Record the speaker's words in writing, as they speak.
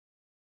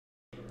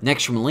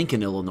Next, from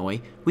Lincoln,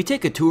 Illinois, we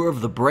take a tour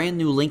of the brand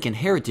new Lincoln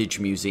Heritage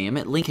Museum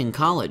at Lincoln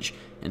College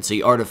and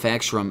see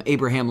artifacts from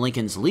Abraham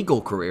Lincoln's legal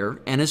career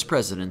and his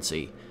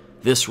presidency.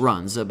 This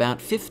runs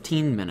about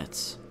 15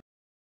 minutes.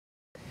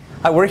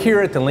 Hi, we're here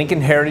at the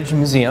Lincoln Heritage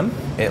Museum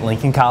at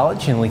Lincoln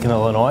College in Lincoln,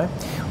 Illinois,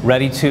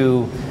 ready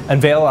to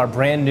unveil our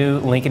brand new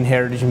Lincoln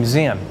Heritage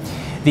Museum.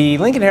 The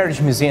Lincoln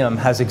Heritage Museum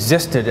has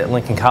existed at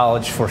Lincoln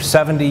College for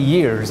 70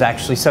 years,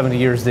 actually 70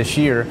 years this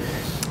year.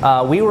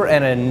 We were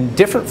in a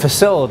different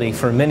facility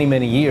for many,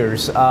 many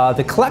years.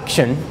 The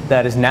collection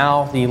that is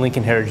now the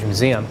Lincoln Heritage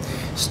Museum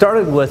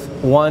started with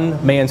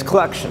one man's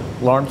collection,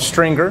 Lawrence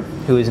Stringer,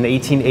 who is an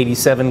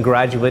 1887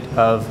 graduate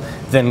of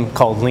then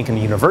called Lincoln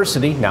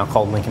University, now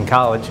called Lincoln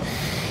College.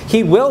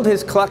 He willed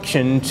his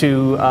collection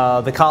to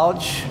the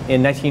college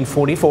in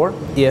 1944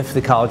 if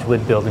the college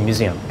would build a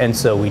museum, and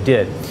so we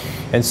did.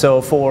 And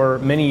so for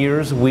many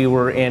years we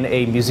were in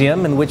a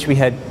museum in which we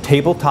had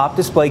tabletop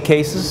display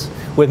cases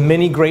with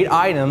many great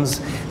items.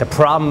 The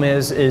problem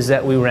is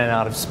that we ran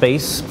out of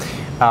space.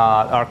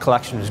 Our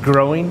collection was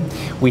growing.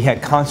 We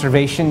had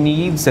conservation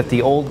needs that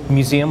the old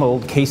museum,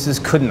 old cases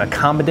couldn't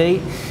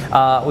accommodate.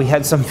 We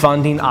had some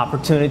funding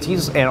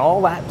opportunities, and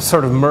all that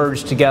sort of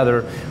merged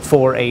together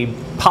for a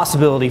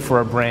possibility for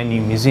a brand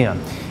new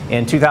museum.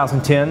 In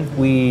 2010,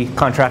 we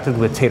contracted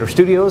with Taylor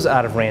Studios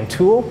out of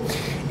Rantoul,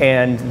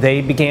 and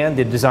they began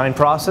the design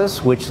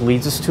process, which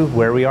leads us to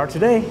where we are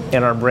today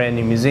in our brand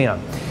new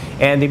museum.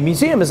 And the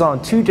museum is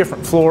on two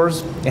different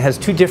floors. It has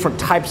two different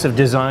types of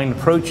design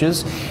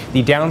approaches.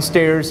 The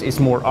downstairs is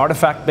more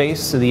artifact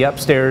based, so the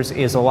upstairs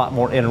is a lot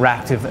more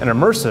interactive and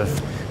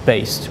immersive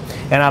based.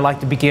 And I'd like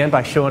to begin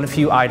by showing a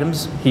few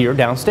items here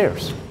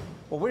downstairs.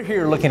 Well, we're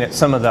here looking at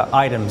some of the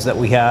items that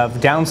we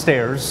have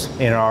downstairs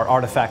in our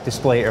artifact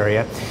display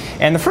area.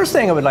 And the first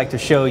thing I would like to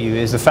show you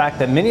is the fact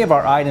that many of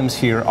our items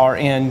here are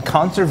in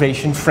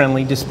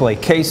conservation-friendly display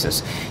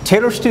cases.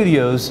 Taylor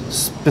Studios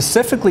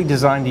specifically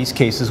designed these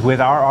cases with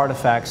our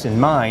artifacts in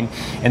mind,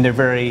 and they're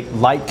very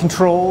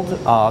light-controlled,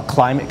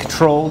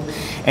 climate-controlled,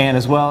 and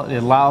as well it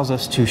allows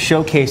us to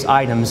showcase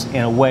items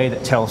in a way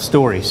that tells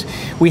stories.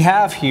 We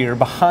have here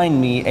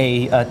behind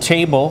me a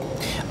table,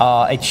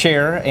 a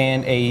chair,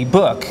 and a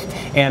book.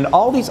 And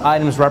all these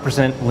items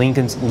represent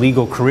Lincoln's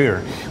legal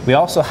career. We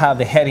also have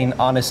the heading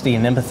Honesty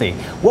and Empathy.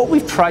 What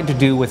we've tried to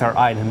do with our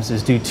items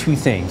is do two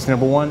things.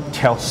 Number one,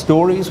 tell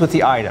stories with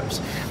the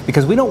items,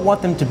 because we don't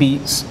want them to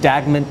be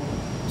stagnant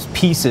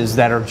pieces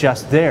that are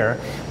just there.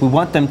 We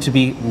want them to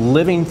be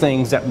living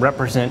things that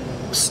represent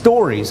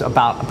stories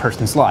about a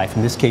person's life,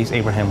 in this case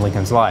Abraham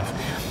Lincoln's life.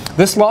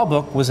 This law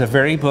book was a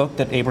very book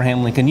that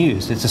Abraham Lincoln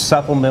used. It's a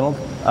supplemental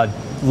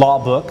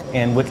law book,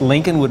 and what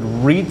Lincoln would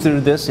read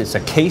through this, it's a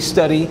case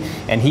study,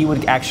 and he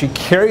would actually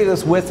carry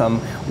this with him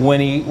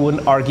when he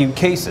would argue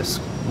cases,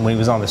 when he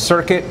was on the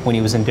circuit, when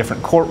he was in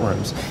different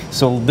courtrooms.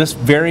 So this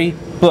very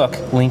book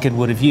Lincoln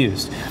would have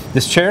used.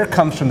 This chair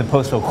comes from the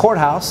Postville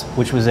Courthouse,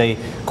 which was a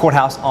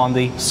courthouse on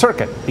the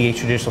circuit, the 8th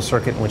Judicial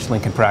Circuit in which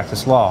Lincoln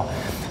practiced law.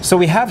 So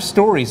we have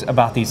stories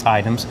about these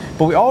items,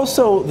 but we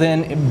also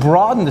then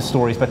broaden the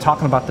stories by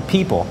talking about the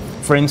people.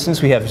 For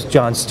instance, we have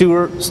John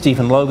Stewart,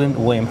 Stephen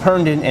Logan, William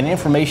Herndon, and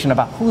information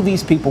about who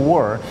these people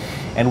were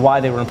and why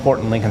they were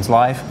important in Lincoln's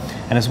life.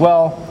 And as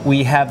well,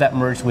 we have that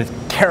merged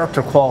with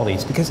character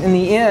qualities, because in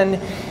the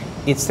end,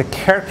 it's the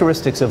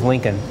characteristics of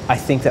Lincoln, I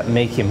think, that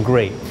make him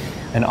great.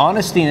 And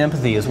honesty and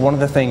empathy is one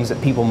of the things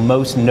that people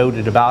most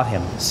noted about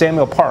him.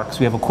 Samuel Parks,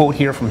 we have a quote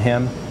here from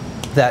him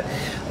that,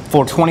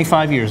 "For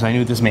 25 years I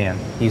knew this man.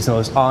 He's the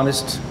most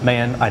honest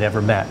man I'd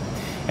ever met."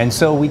 And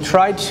so we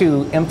tried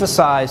to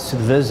emphasize to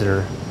the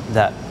visitor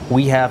that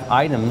we have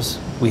items,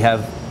 we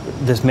have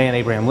this man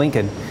Abraham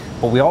Lincoln,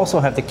 but we also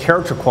have the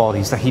character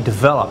qualities that he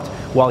developed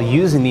while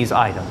using these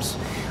items.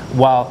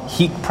 While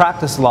he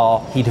practiced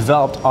law, he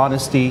developed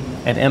honesty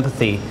and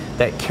empathy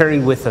that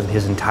carried with him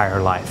his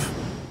entire life.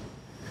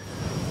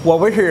 Well,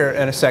 we're here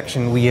in a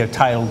section we have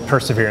titled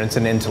Perseverance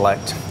and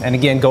Intellect. And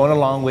again, going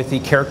along with the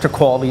character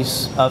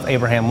qualities of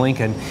Abraham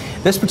Lincoln,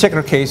 this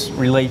particular case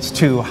relates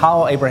to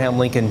how Abraham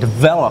Lincoln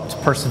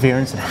developed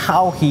perseverance and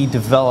how he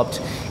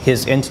developed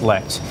his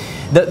intellect.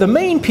 The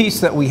main piece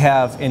that we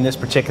have in this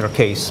particular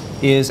case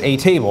is a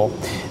table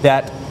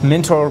that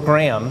Mentor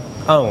Graham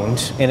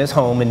owned in his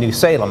home in New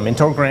Salem.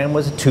 Mentor Graham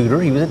was a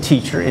tutor, he was a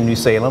teacher in New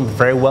Salem, a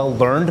very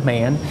well-learned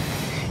man.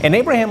 And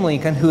Abraham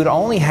Lincoln, who had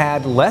only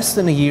had less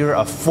than a year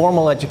of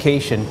formal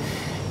education,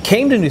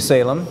 came to New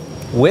Salem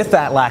with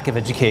that lack of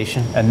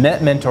education and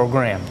met Mentor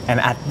Graham.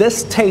 And at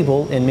this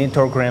table in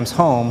Mentor Graham's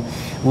home,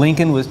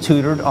 Lincoln was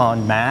tutored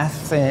on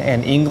math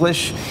and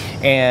English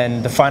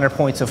and the finer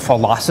points of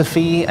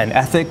philosophy and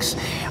ethics,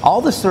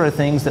 all the sort of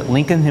things that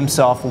Lincoln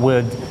himself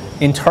would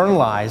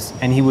internalize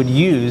and he would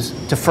use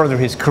to further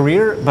his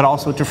career, but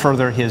also to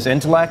further his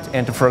intellect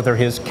and to further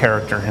his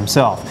character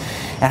himself.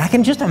 And I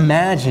can just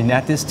imagine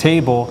at this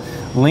table,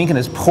 Lincoln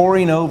is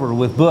poring over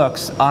with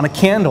books on a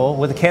candle,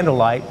 with a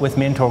candlelight, with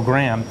Mentor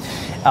Graham.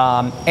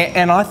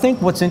 And I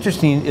think what's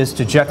interesting is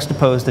to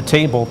juxtapose the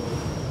table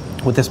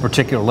with this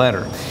particular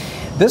letter.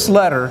 This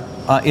letter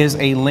is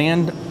a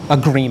land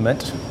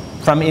agreement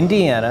from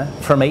Indiana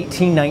from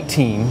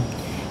 1819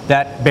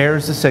 that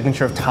bears the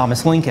signature of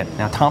Thomas Lincoln.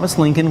 Now, Thomas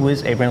Lincoln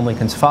was Abraham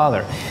Lincoln's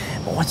father.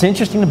 But what's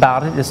interesting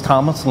about it is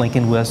Thomas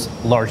Lincoln was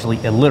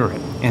largely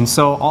illiterate. And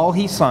so all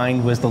he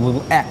signed was the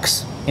little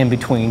X in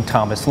between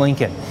Thomas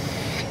Lincoln.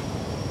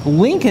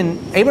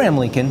 Abraham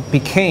Lincoln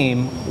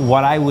became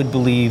what I would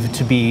believe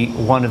to be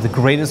one of the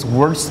greatest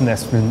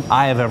wordsmiths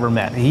I have ever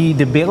met.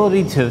 The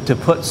ability to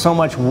put so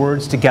much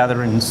words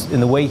together in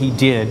the way he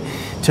did,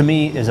 to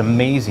me, is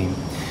amazing.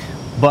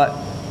 But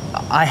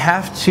I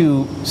have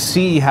to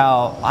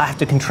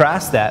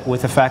contrast that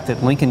with the fact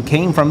that Lincoln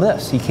came from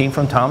this. He came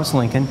from Thomas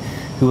Lincoln,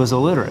 who was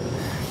illiterate.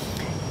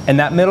 And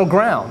that middle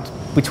ground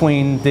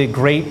between the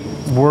great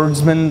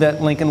wordsman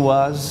that Lincoln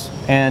was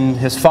and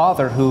his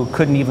father, who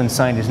couldn't even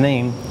sign his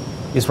name,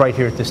 is right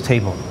here at this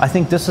table. I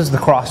think this is the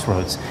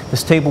crossroads.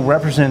 This table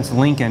represents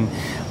Lincoln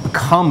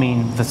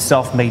becoming the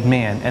self-made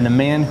man, and a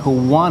man who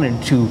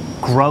wanted to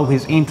grow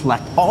his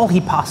intellect all he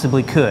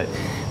possibly could.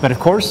 But of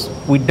course,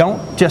 we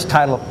don't just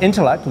title it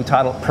intellect, we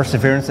title it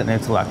perseverance and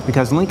intellect,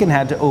 because Lincoln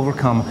had to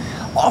overcome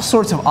all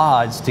sorts of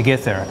odds to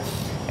get there.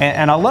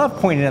 And I love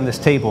pointing on this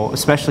table,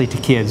 especially to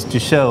kids, to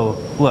show,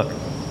 look,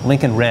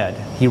 Lincoln read.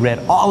 He read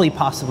all he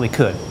possibly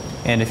could.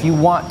 And if you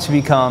want to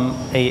become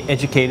an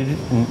educated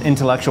and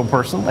intellectual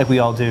person, like we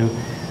all do,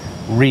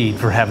 read,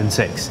 for heaven's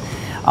sakes.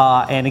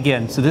 And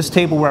again, so this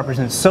table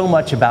represents so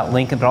much about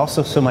Lincoln, but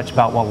also so much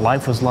about what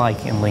life was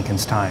like in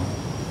Lincoln's time.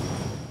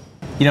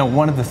 You know,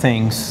 one of the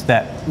things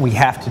that we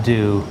have to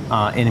do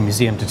in a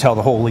museum to tell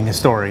the whole Lincoln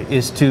story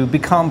is to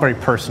become very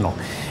personal.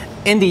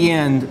 In the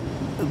end,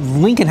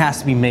 Lincoln has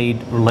to be made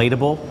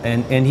relatable,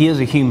 and he is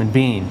a human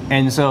being.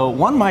 And so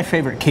one of my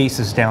favorite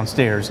cases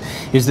downstairs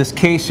is this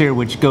case here,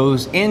 which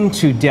goes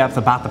into depth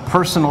about the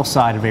personal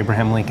side of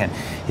Abraham Lincoln,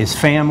 his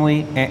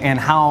family, and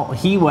how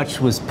he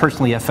was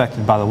personally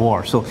affected by the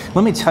war. So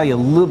let me tell you a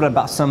little bit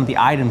about some of the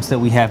items that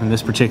we have in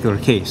this particular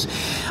case.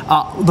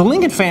 The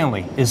Lincoln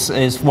family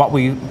is what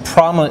we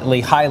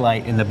prominently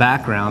highlight in the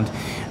background.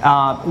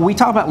 We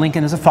talk about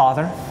Lincoln as a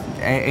father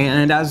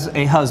and as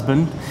a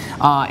husband,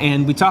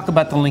 and we talk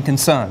about the Lincoln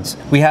sons.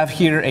 We have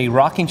here a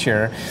rocking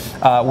chair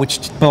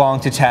which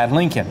belonged to Tad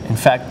Lincoln. In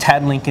fact,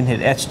 Tad Lincoln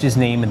had etched his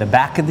name in the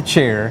back of the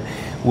chair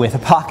with a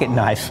pocket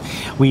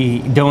knife.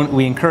 We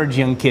encourage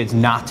young kids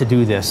not to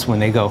do this when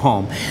they go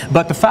home.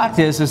 But the fact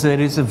is that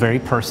it's a very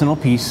personal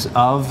piece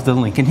of the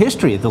Lincoln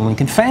history, of the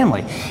Lincoln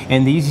family.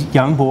 And these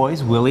young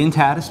boys, Willie and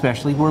Tad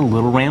especially, were a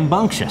little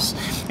rambunctious.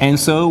 And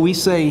so we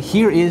say,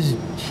 here's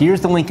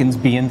the Lincolns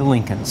being the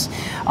Lincolns.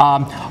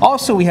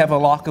 Also, we have a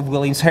lock of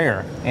Willie's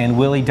hair. And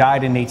Willie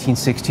died in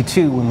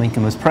 1862 when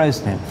Lincoln was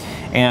president.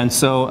 And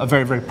so a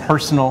very, very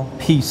personal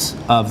piece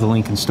of the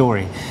Lincoln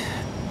story.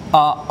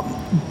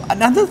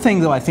 Another thing,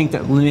 though, I think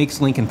that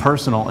makes Lincoln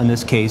personal in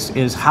this case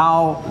is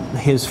how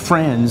his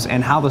friends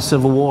and how the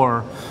Civil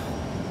War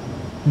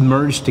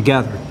merged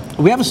together.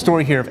 We have a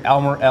story here of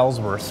Elmer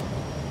Ellsworth.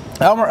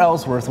 Elmer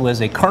Ellsworth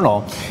was a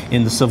colonel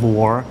in the Civil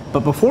War,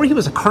 but before he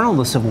was a colonel in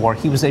the Civil War,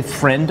 he was a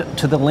friend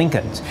to the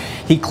Lincolns.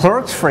 He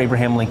clerked for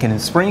Abraham Lincoln in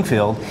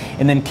Springfield,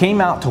 and then came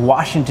out to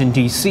Washington,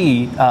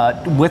 D.C.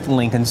 With the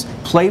Lincolns,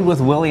 played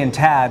with Willie and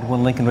Tad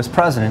when Lincoln was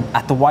president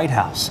at the White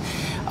House.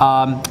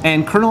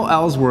 And Colonel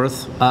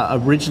Ellsworth,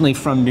 originally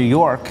from New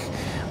York,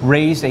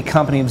 raised a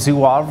company of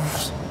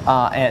zouaves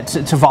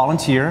to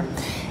volunteer.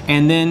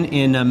 And then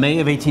in May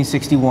of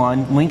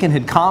 1861, Lincoln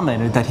had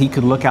commented that he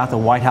could look out the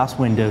White House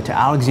window to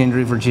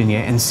Alexandria, Virginia,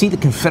 and see the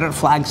Confederate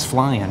flags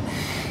flying.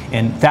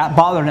 And that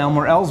bothered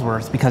Elmer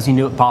Ellsworth because he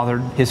knew it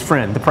bothered his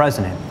friend, the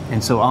president.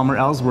 And so Elmer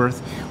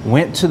Ellsworth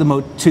went to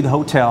the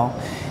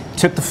hotel,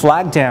 took the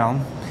flag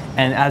down,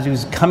 and as he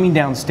was coming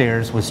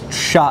downstairs was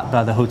shot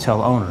by the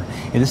hotel owner.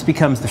 And this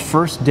becomes the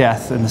first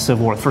death in the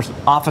Civil War, the first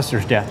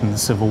officer's death in the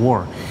Civil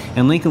War.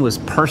 And Lincoln was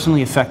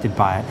personally affected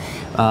by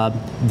it.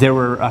 There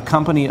were a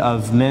company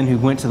of men who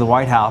went to the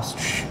White House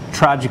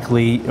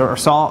tragically, or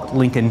saw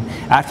Lincoln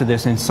after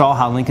this, and saw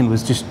how Lincoln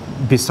was just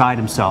beside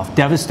himself,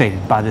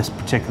 devastated by this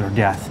particular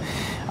death.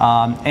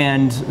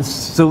 And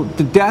so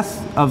the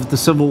death of the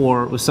Civil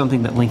War was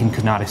something that Lincoln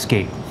could not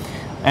escape.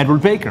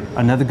 Edward Baker,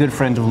 another good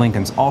friend of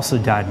Lincoln's, also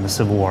died in the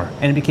Civil War,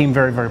 and it became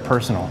very, very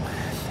personal.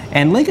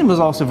 And Lincoln was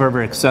also very,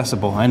 very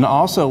accessible. And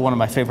also, one of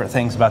my favorite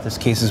things about this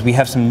case is we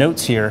have some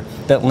notes here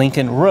that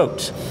Lincoln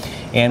wrote.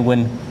 And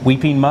when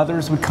weeping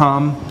mothers would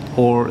come,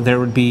 or there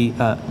would be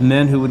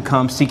men who would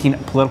come seeking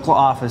political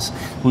office,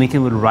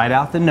 Lincoln would write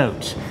out the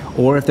note.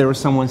 Or if there was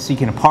someone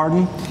seeking a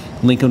pardon,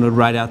 Lincoln would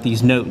write out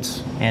these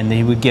notes, and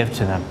he would give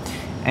to them.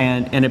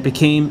 And it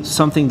became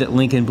something that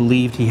Lincoln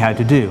believed he had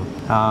to do.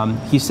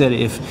 He said,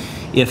 if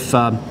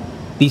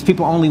these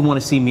people only want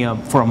to see me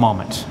for a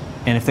moment,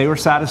 and if they were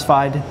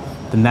satisfied,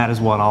 then that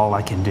is all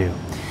I can do.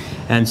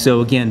 And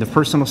so again, the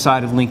personal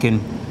side of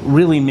Lincoln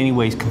really in many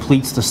ways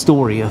completes the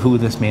story of who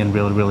this man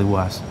really, really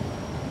was.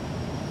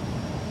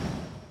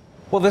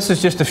 Well, this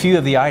is just a few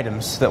of the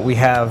items that we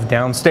have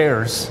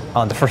downstairs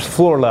on the first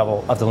floor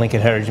level of the Lincoln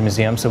Heritage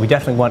Museum, so we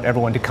definitely want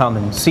everyone to come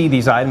and see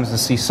these items and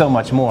see so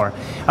much more.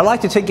 I'd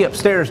like to take you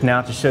upstairs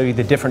now to show you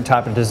the different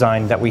type of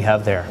design that we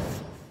have there.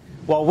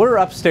 Well, we're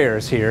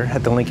upstairs here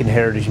at the Lincoln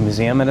Heritage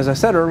Museum, and as I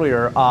said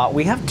earlier,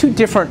 we have two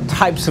different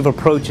types of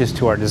approaches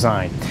to our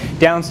design.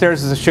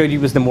 Downstairs, as I showed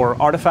you, is the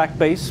more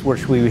artifact-based,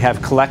 which we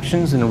have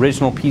collections and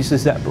original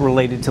pieces that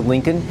related to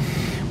Lincoln.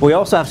 We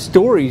also have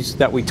stories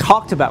that we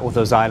talked about with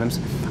those items.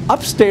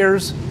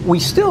 Upstairs, we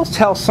still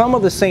tell some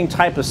of the same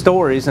type of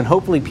stories, and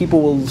hopefully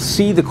people will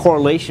see the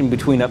correlation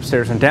between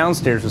upstairs and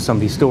downstairs with some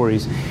of these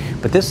stories.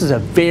 But this is a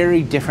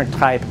very different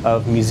type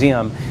of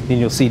museum than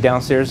you'll see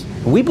downstairs.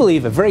 And we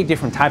believe a very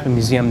different type of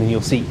museum than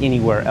you'll see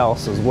anywhere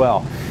else as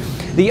well.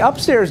 The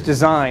upstairs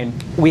design,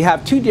 we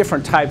have two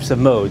different types of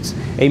modes.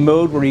 A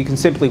mode where you can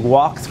simply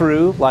walk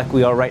through, like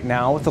we are right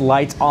now, with the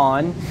lights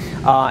on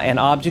and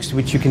objects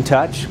which you can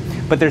touch,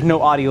 but there's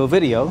no audio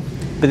video.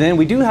 But then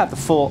we do have the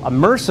full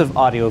immersive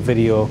audio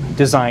video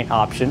design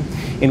option,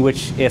 in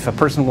which if a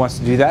person wants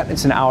to do that,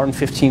 it's an hour and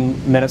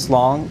 15 minutes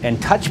long, and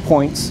touch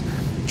points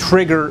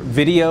trigger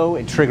video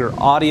and trigger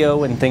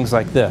audio and things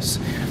like this.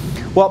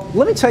 Well,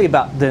 let me tell you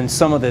about then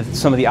some of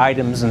the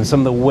items and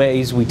some of the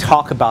ways we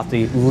talk about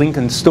the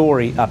Lincoln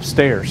story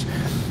upstairs.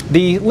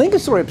 The Lincoln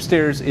story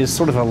upstairs is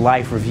sort of a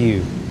life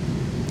review,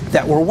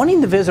 that we're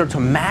wanting the visitor to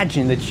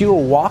imagine that you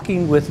are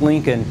walking with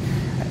Lincoln.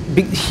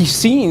 He's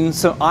seen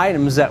some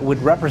items that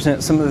would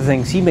represent some of the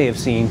things he may have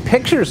seen,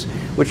 pictures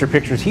which are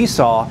pictures he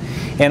saw,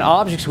 and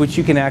objects which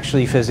you can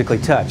actually physically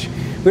touch.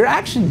 We're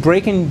actually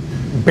breaking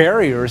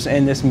barriers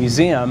in this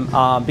museum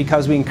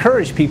because we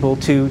encourage people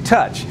to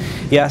touch.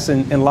 Yes,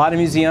 in a lot of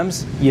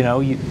museums, you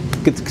know, you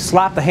could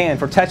slap the hand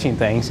for touching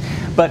things,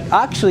 but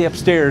actually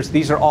upstairs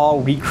these are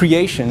all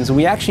recreations, and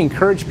we actually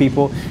encourage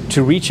people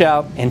to reach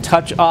out and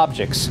touch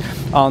objects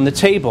on the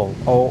table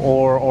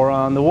or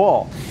on the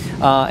wall.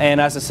 And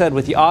as I said,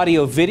 with the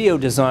audio video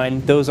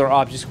design, those are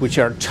objects which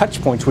are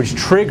touch points which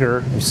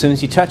trigger, as soon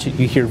as you touch it,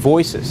 you hear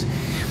voices.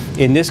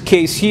 In this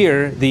case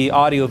here, the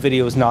audio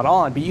video is not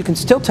on, but you can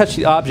still touch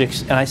the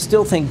objects and I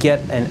still think get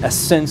a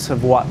sense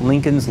of what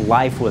Lincoln's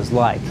life was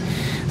like.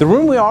 The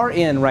room we are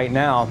in right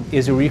now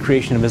is a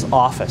recreation of his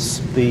office.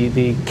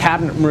 The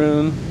cabinet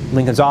room,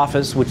 Lincoln's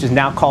office, which is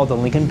now called the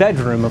Lincoln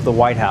bedroom of the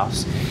White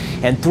House.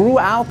 And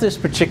throughout this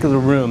particular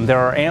room, there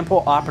are ample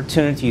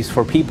opportunities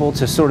for people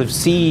to sort of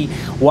see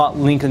what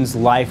Lincoln's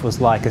life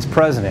was like as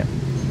president.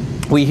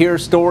 We hear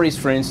stories,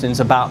 for instance,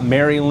 about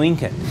Mary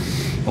Lincoln.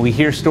 And we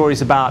hear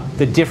stories about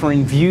the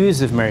differing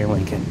views of Mary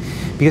Lincoln.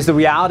 Because the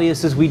reality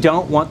is we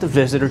don't want the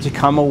visitor to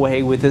come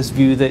away with this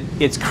view that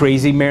it's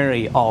crazy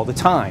Mary all the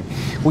time.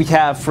 We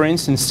have, for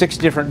instance, 6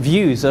 different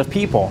views of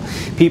people.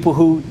 People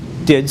who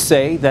did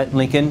say that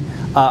Lincoln,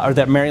 or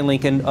that Mary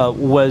Lincoln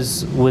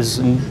was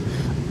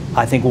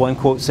I think one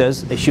quote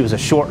says that she was a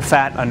short,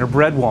 fat,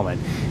 underbred woman.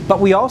 But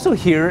we also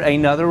hear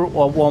another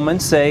woman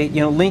say, you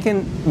know,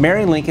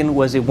 Mary Lincoln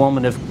was a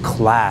woman of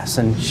class,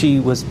 and she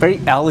was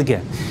very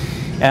elegant.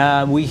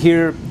 We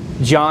hear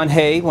John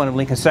Hay, one of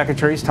Lincoln's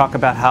secretaries, talk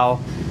about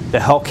how the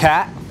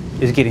Hellcat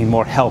is getting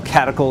more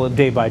Hellcatical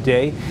day by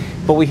day.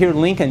 But we hear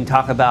Lincoln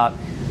talk about,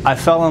 I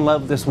fell in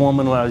love with this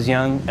woman when I was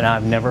young, and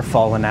I've never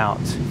fallen out.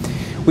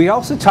 We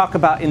also talk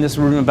about in this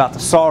room about the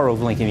sorrow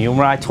of Lincoln. You know,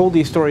 when I told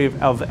the story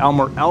of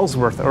Elmer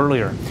Ellsworth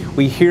earlier,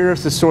 we hear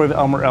the story of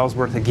Elmer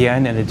Ellsworth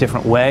again in a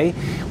different way.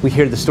 We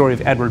hear the story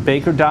of Edward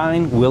Baker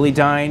dying, Willie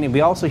dying, and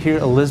we also hear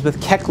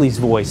Elizabeth Keckley's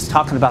voice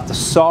talking about the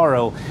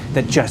sorrow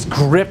that just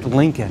gripped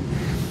Lincoln.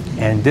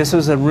 And this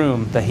was a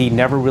room that he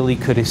never really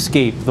could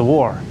escape the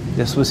war.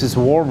 This was his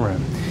war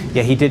room.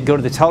 Yeah, he did go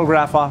to the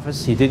telegraph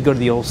office, he did go to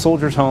the old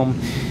soldiers' home,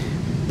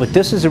 but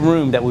this is a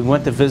room that we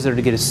want the visitor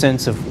to get a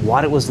sense of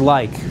what it was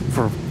like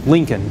for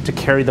Lincoln to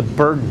carry the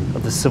burden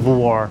of the Civil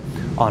War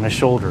on his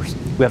shoulders.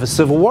 We have a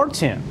Civil War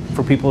tent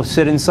for people to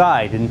sit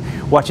inside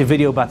and watch a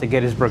video about the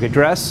Gettysburg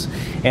Address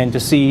and to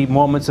see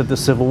moments of the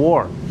Civil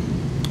War.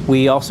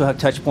 We also have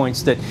touch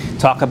points that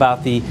talk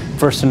about the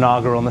first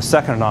inaugural and the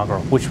second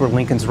inaugural, which were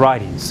Lincoln's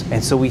writings.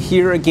 And so we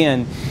hear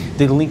again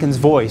the Lincoln's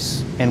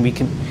voice, and we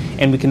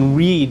can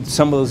read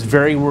some of those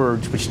very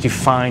words which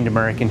defined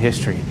American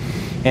history.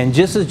 And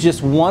this is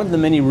just one of the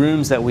many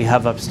rooms that we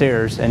have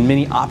upstairs, and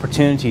many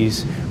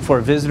opportunities for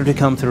a visitor to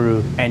come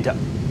through and to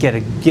get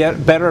a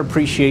better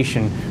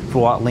appreciation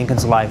for what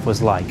Lincoln's life was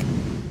like.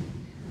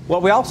 Well,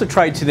 we also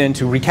tried to then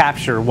to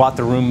recapture what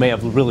the room may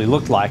have really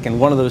looked like, and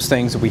one of those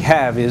things that we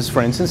have is,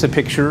 for instance, a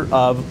picture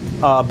of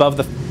above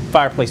the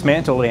fireplace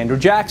mantle of Andrew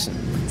Jackson,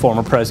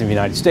 former President of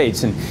the United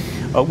States.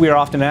 And we are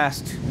often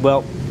asked,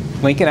 well,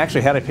 Lincoln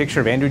actually had a picture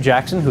of Andrew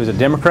Jackson, who was a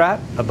Democrat,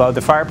 above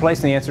the fireplace,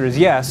 and the answer is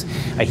yes.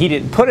 He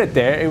didn't put it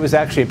there. It was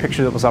actually a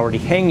picture that was already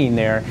hanging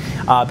there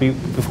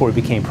before he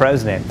became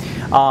president.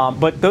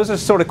 But those are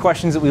sort of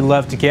questions that we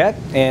love to get,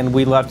 and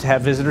we love to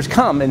have visitors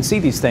come and see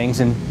these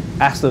things and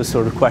ask those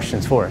sort of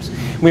questions for us.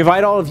 We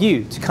invite all of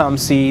you to come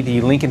see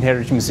the Lincoln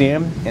Heritage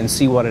Museum and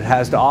see what it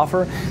has to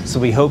offer. So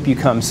we hope you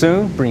come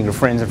soon, bring your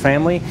friends and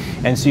family,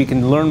 and so you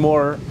can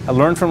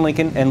learn from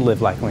Lincoln and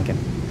live like Lincoln.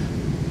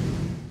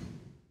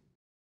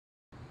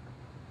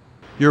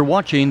 You're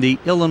watching the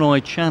Illinois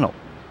Channel,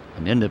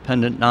 an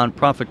independent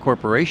nonprofit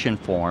corporation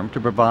formed to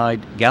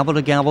provide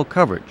gavel-to-gavel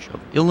coverage of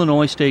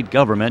Illinois state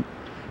government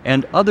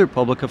and other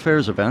public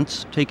affairs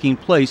events taking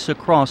place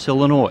across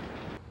Illinois.